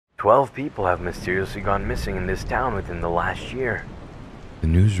12 people have mysteriously gone missing in this town within the last year, the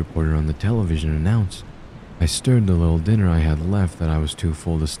news reporter on the television announced. I stirred the little dinner I had left that I was too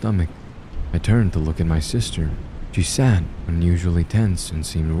full to stomach. I turned to look at my sister. She sat, unusually tense, and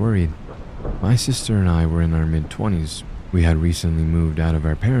seemed worried. My sister and I were in our mid-20s. We had recently moved out of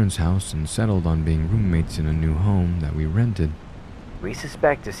our parents' house and settled on being roommates in a new home that we rented. We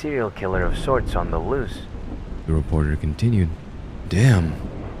suspect a serial killer of sorts on the loose, the reporter continued. Damn,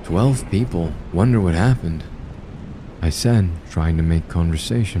 12 people. Wonder what happened, I said, trying to make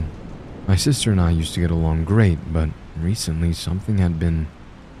conversation. My sister and I used to get along great, but recently something had been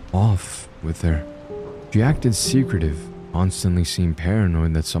off with her. She acted secretive, constantly seemed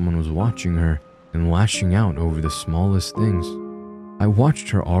paranoid that someone was watching her and lashing out over the smallest things. I watched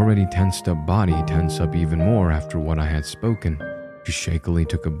her already tensed up body tense up even more after what I had spoken. She shakily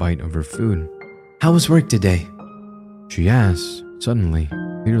took a bite of her food. How was work today? She asked, suddenly,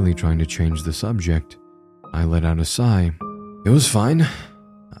 clearly trying to change the subject. I let out a sigh. It was fine,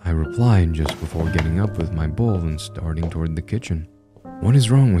 I replied just before getting up with my bowl and starting toward the kitchen. What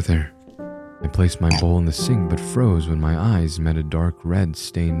is wrong with her? I placed my bowl in the sink but froze when my eyes met a dark red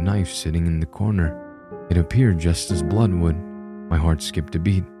stained knife sitting in the corner. It appeared just as blood would. My heart skipped a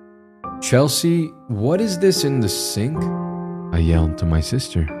beat. Chelsea, what is this in the sink? I yelled to my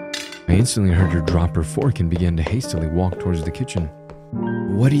sister. I instantly heard her drop her fork and began to hastily walk towards the kitchen.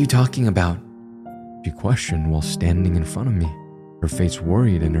 What are you talking about? She questioned while standing in front of me, her face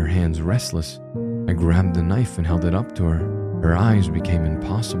worried and her hands restless. I grabbed the knife and held it up to her. Her eyes became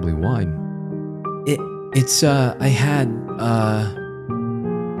impossibly wide. She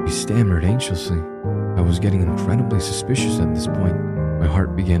stammered anxiously. I was getting incredibly suspicious at this point. My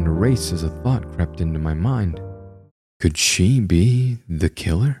heart began to race as a thought crept into my mind. Could she be the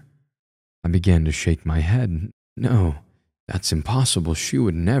killer? I began to shake my head. No, that's impossible. She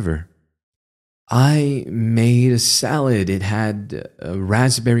would never. I made a salad. It had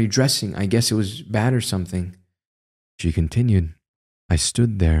raspberry dressing. I guess it was bad or something. She continued. I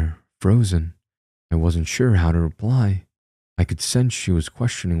stood there, frozen. I wasn't sure how to reply. I could sense she was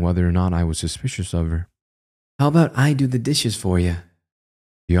questioning whether or not I was suspicious of her. How about I do the dishes for you?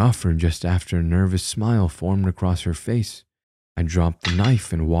 She offered just after a nervous smile formed across her face. I dropped the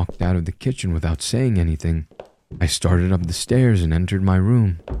knife and walked out of the kitchen without saying anything. I started up the stairs and entered my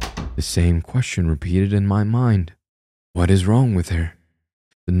room. The same question repeated in my mind. What is wrong with her?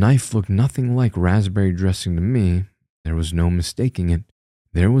 The knife looked nothing like raspberry dressing to me. There was no mistaking it.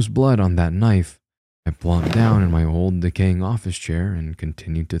 There was blood on that knife. I plopped down in my old decaying office chair and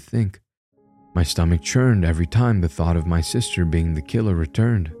continued to think. My stomach churned every time the thought of my sister being the killer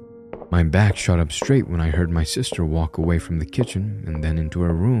returned. My back shot up straight when I heard my sister walk away from the kitchen and then into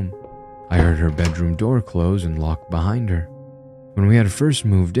her room. I heard her bedroom door close and lock behind her. When we had first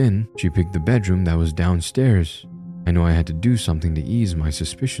moved in, she picked the bedroom that was downstairs. I knew I had to do something to ease my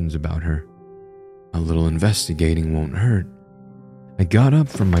suspicions about her. A little investigating won't hurt. I got up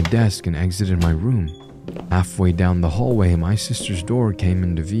from my desk and exited my room. Halfway down the hallway, my sister's door came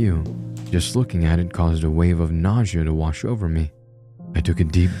into view. Just looking at it caused a wave of nausea to wash over me. I took a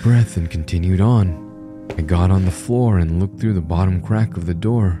deep breath and continued on. I got on the floor and looked through the bottom crack of the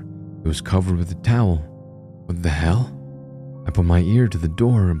door. It was covered with a towel. What the hell? I put my ear to the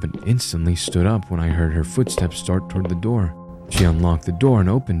door but instantly stood up when I heard her footsteps start toward the door. She unlocked the door and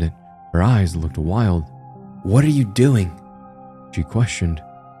opened it. Her eyes looked wild. What are you doing? She questioned.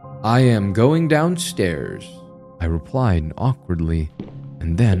 I am going downstairs, I replied awkwardly,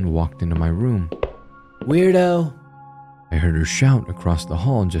 and then walked into my room. Weirdo! I heard her shout across the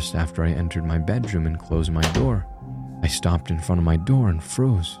hall just after I entered my bedroom and closed my door. I stopped in front of my door and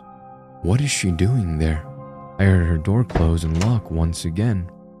froze. What is she doing there? I heard her door close and lock once again.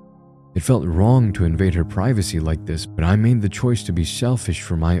 It felt wrong to invade her privacy like this, but I made the choice to be selfish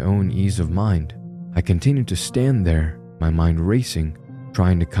for my own ease of mind. I continued to stand there, my mind racing,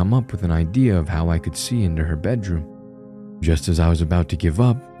 trying to come up with an idea of how I could see into her bedroom. Just as I was about to give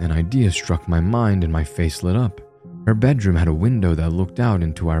up, an idea struck my mind and my face lit up. Her bedroom had a window that looked out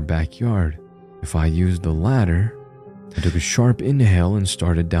into our backyard. If I used the ladder, I took a sharp inhale and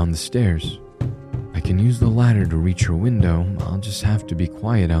started down the stairs. I can use the ladder to reach her window. I'll just have to be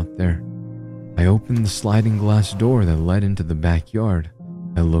quiet out there. I opened the sliding glass door that led into the backyard.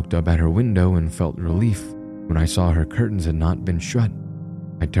 I looked up at her window and felt relief when I saw her curtains had not been shut.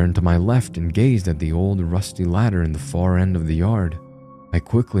 I turned to my left and gazed at the old rusty ladder in the far end of the yard. I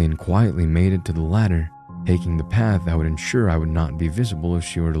quickly and quietly made it to the ladder, taking the path that would ensure I would not be visible if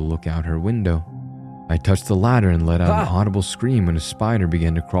she were to look out her window. I touched the ladder and let out an audible scream when a spider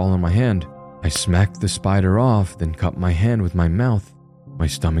began to crawl on my hand. I smacked the spider off, then cupped my hand with my mouth. My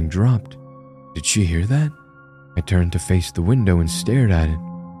stomach dropped. Did she hear that? I turned to face the window and stared at it,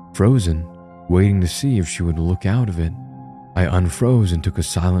 frozen, waiting to see if she would look out of it. I unfroze and took a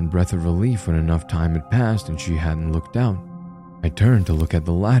silent breath of relief when enough time had passed and she hadn't looked out. I turned to look at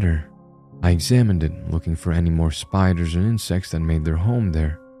the ladder. I examined it, looking for any more spiders or insects that made their home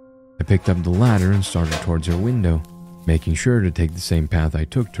there. I picked up the ladder and started towards her window, making sure to take the same path I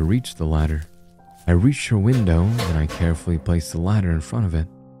took to reach the ladder. I reached her window, and I carefully placed the ladder in front of it.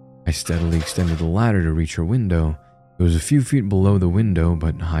 I steadily extended the ladder to reach her window. It was a few feet below the window,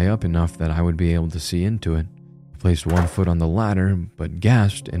 but high up enough that I would be able to see into it. I placed one foot on the ladder, but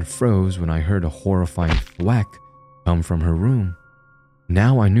gasped and froze when I heard a horrifying thwack come from her room.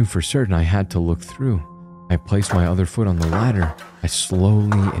 Now I knew for certain I had to look through. I placed my other foot on the ladder. I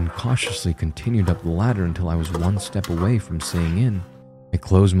slowly and cautiously continued up the ladder until I was one step away from seeing in. I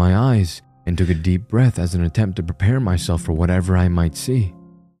closed my eyes and took a deep breath as an attempt to prepare myself for whatever I might see.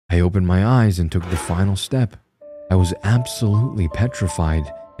 I opened my eyes and took the final step. I was absolutely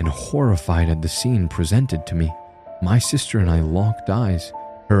petrified and horrified at the scene presented to me. My sister and I locked eyes.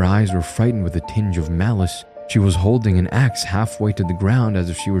 Her eyes were frightened with a tinge of malice. She was holding an axe halfway to the ground as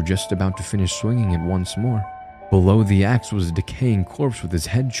if she were just about to finish swinging it once more. Below the axe was a decaying corpse with his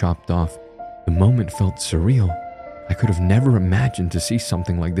head chopped off. The moment felt surreal. I could have never imagined to see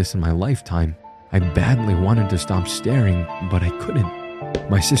something like this in my lifetime. I badly wanted to stop staring, but I couldn't.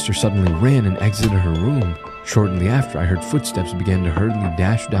 My sister suddenly ran and exited her room. Shortly after, I heard footsteps begin to hurriedly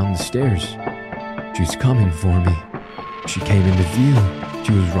dash down the stairs. She's coming for me. She came into view.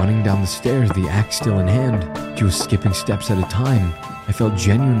 She was running down the stairs, the axe still in hand. She was skipping steps at a time. I felt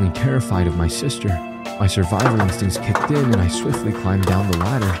genuinely terrified of my sister. My survival instincts kicked in and I swiftly climbed down the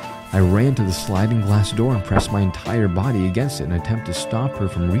ladder. I ran to the sliding glass door and pressed my entire body against it in an attempt to stop her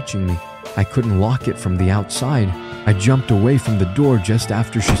from reaching me. I couldn't lock it from the outside. I jumped away from the door just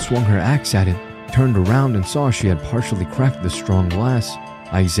after she swung her axe at it, turned around and saw she had partially cracked the strong glass.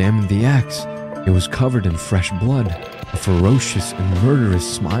 I examined the axe. It was covered in fresh blood. A ferocious and murderous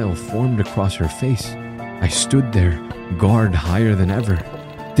smile formed across her face. I stood there, guard higher than ever.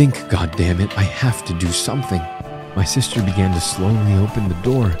 Think, goddammit, I have to do something. My sister began to slowly open the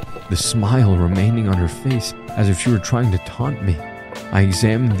door, the smile remaining on her face as if she were trying to taunt me. I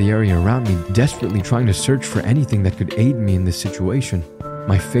examined the area around me, desperately trying to search for anything that could aid me in this situation.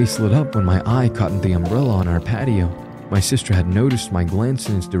 My face lit up when my eye caught the umbrella on our patio. My sister had noticed my glance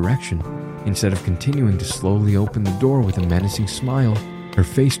in its direction. Instead of continuing to slowly open the door with a menacing smile, her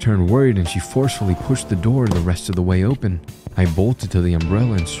face turned worried and she forcefully pushed the door the rest of the way open. I bolted to the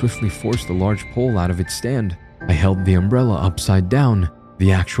umbrella and swiftly forced the large pole out of its stand. I held the umbrella upside down.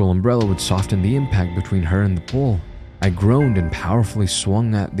 The actual umbrella would soften the impact between her and the pole. I groaned and powerfully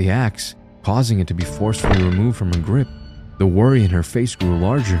swung at the axe, causing it to be forcefully removed from her grip. The worry in her face grew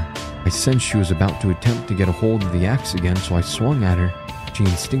larger. I sensed she was about to attempt to get a hold of the axe again, so I swung at her. She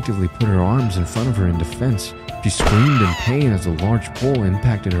instinctively put her arms in front of her in defense. She screamed in pain as a large pole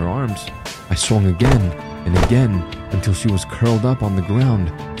impacted her arms. I swung again and again until she was curled up on the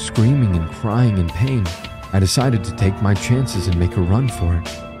ground, screaming and crying in pain. I decided to take my chances and make a run for it.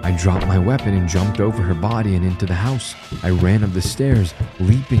 I dropped my weapon and jumped over her body and into the house. I ran up the stairs,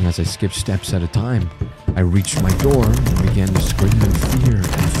 leaping as I skipped steps at a time. I reached my door and began to scream in fear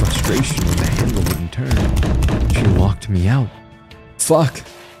and frustration when the handle wouldn't turn. She locked me out. Fuck!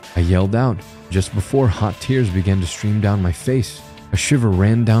 I yelled out, just before hot tears began to stream down my face. A shiver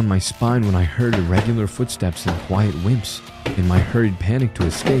ran down my spine when I heard irregular footsteps and quiet whimps. In my hurried panic to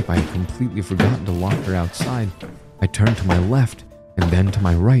escape, I had completely forgotten to lock her outside. I turned to my left and then to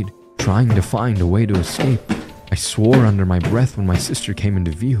my right, trying to find a way to escape. I swore under my breath when my sister came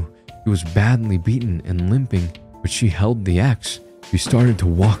into view. She was badly beaten and limping, but she held the axe. She started to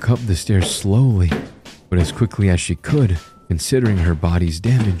walk up the stairs slowly, but as quickly as she could, considering her body's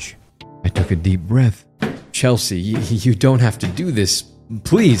damage. I took a deep breath. Chelsea, you don't have to do this.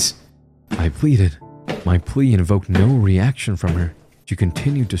 Please, I pleaded. My plea invoked no reaction from her. She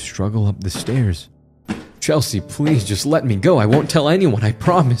continued to struggle up the stairs. Chelsea, please just let me go. I won't tell anyone, I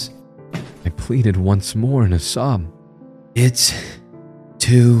promise. I pleaded once more in a sob. It's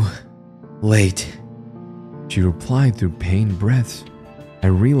too late, she replied through pained breaths. I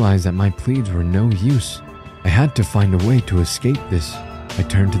realized that my pleas were no use. I had to find a way to escape this. I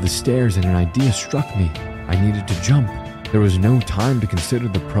turned to the stairs and an idea struck me. I needed to jump. There was no time to consider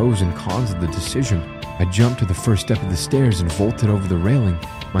the pros and cons of the decision. I jumped to the first step of the stairs and vaulted over the railing.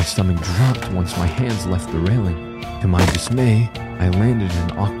 My stomach dropped once my hands left the railing. To my dismay, I landed in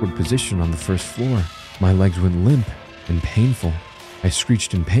an awkward position on the first floor. My legs went limp and painful. I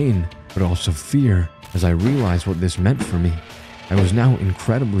screeched in pain, but also fear, as I realized what this meant for me. I was now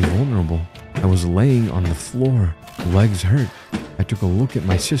incredibly vulnerable. I was laying on the floor, legs hurt. I took a look at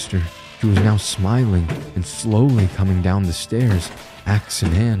my sister. She was now smiling and slowly coming down the stairs, axe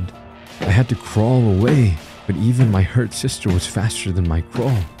in hand. I had to crawl away, but even my hurt sister was faster than my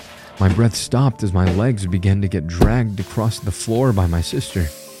crawl. My breath stopped as my legs began to get dragged across the floor by my sister.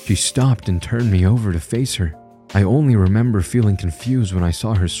 She stopped and turned me over to face her. I only remember feeling confused when I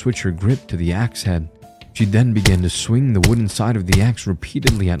saw her switch her grip to the axe head. She then began to swing the wooden side of the axe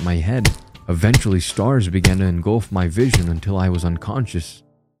repeatedly at my head. Eventually, stars began to engulf my vision until I was unconscious.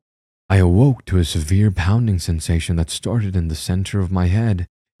 I awoke to a severe pounding sensation that started in the center of my head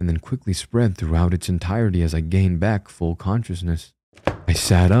and then quickly spread throughout its entirety as I gained back full consciousness. I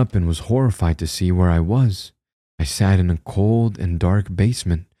sat up and was horrified to see where I was. I sat in a cold and dark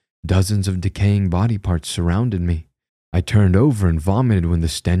basement. Dozens of decaying body parts surrounded me. I turned over and vomited when the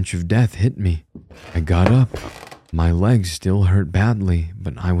stench of death hit me. I got up. My legs still hurt badly,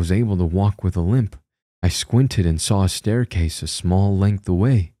 but I was able to walk with a limp. I squinted and saw a staircase a small length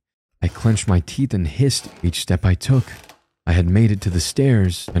away. I clenched my teeth and hissed each step I took. I had made it to the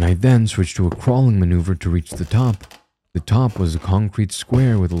stairs, and I then switched to a crawling maneuver to reach the top. The top was a concrete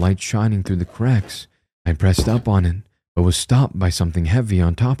square with light shining through the cracks. I pressed up on it, but was stopped by something heavy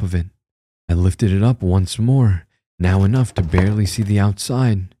on top of it. I lifted it up once more, now enough to barely see the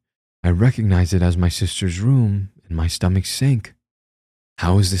outside. I recognized it as my sister's room, and my stomach sank.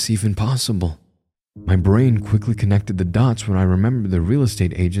 How is this even possible? My brain quickly connected the dots when I remembered the real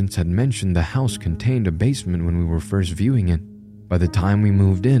estate agents had mentioned the house contained a basement when we were first viewing it. By the time we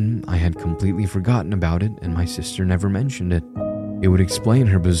moved in, I had completely forgotten about it, and my sister never mentioned it. It would explain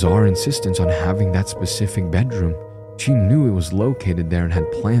her bizarre insistence on having that specific bedroom. She knew it was located there and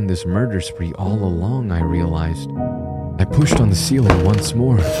had planned this murder spree all along, I realized. I pushed on the ceiling once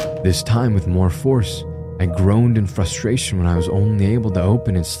more, this time with more force. I groaned in frustration when I was only able to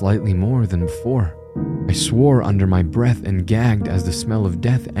open it slightly more than before. I swore under my breath and gagged as the smell of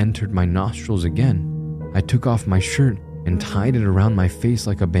death entered my nostrils again. I took off my shirt and tied it around my face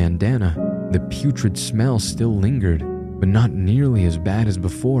like a bandana. The putrid smell still lingered, but not nearly as bad as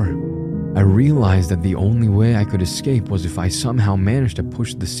before. I realized that the only way I could escape was if I somehow managed to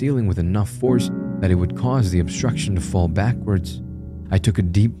push the ceiling with enough force that it would cause the obstruction to fall backwards. I took a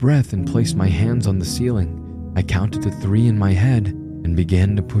deep breath and placed my hands on the ceiling. I counted to 3 in my head and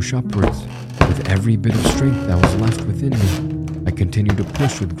began to push upwards. With every bit of strength that was left within me, I continued to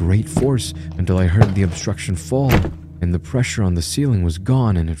push with great force until I heard the obstruction fall and the pressure on the ceiling was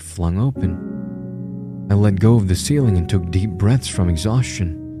gone and it flung open. I let go of the ceiling and took deep breaths from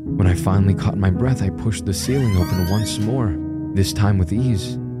exhaustion. When I finally caught my breath, I pushed the ceiling open once more, this time with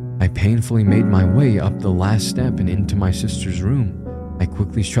ease. I painfully made my way up the last step and into my sister's room. I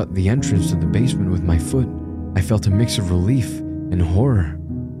quickly shut the entrance to the basement with my foot. I felt a mix of relief and horror.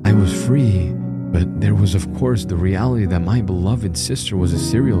 I was free, but there was of course the reality that my beloved sister was a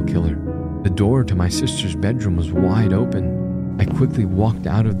serial killer. The door to my sister's bedroom was wide open. I quickly walked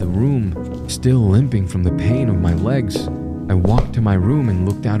out of the room, still limping from the pain of my legs. I walked to my room and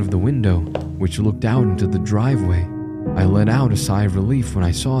looked out of the window, which looked out into the driveway. I let out a sigh of relief when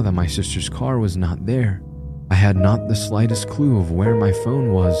I saw that my sister's car was not there. I had not the slightest clue of where my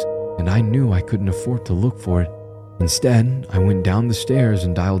phone was, and I knew I couldn't afford to look for it. Instead, I went down the stairs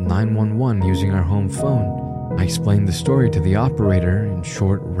and dialed 911 using our home phone. I explained the story to the operator in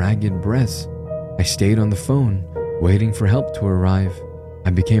short, ragged breaths. I stayed on the phone, waiting for help to arrive. I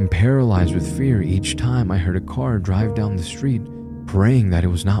became paralyzed with fear each time I heard a car drive down the street, praying that it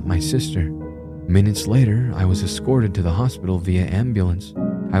was not my sister. Minutes later, I was escorted to the hospital via ambulance.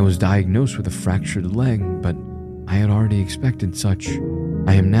 I was diagnosed with a fractured leg, but I had already expected such.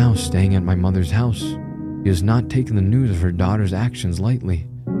 I am now staying at my mother's house. She has not taken the news of her daughter's actions lightly.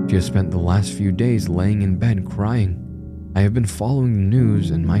 She has spent the last few days laying in bed crying. I have been following the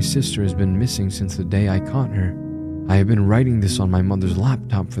news, and my sister has been missing since the day I caught her. I have been writing this on my mother's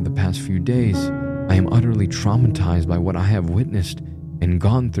laptop for the past few days. I am utterly traumatized by what I have witnessed and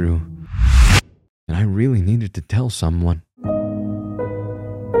gone through, and I really needed to tell someone.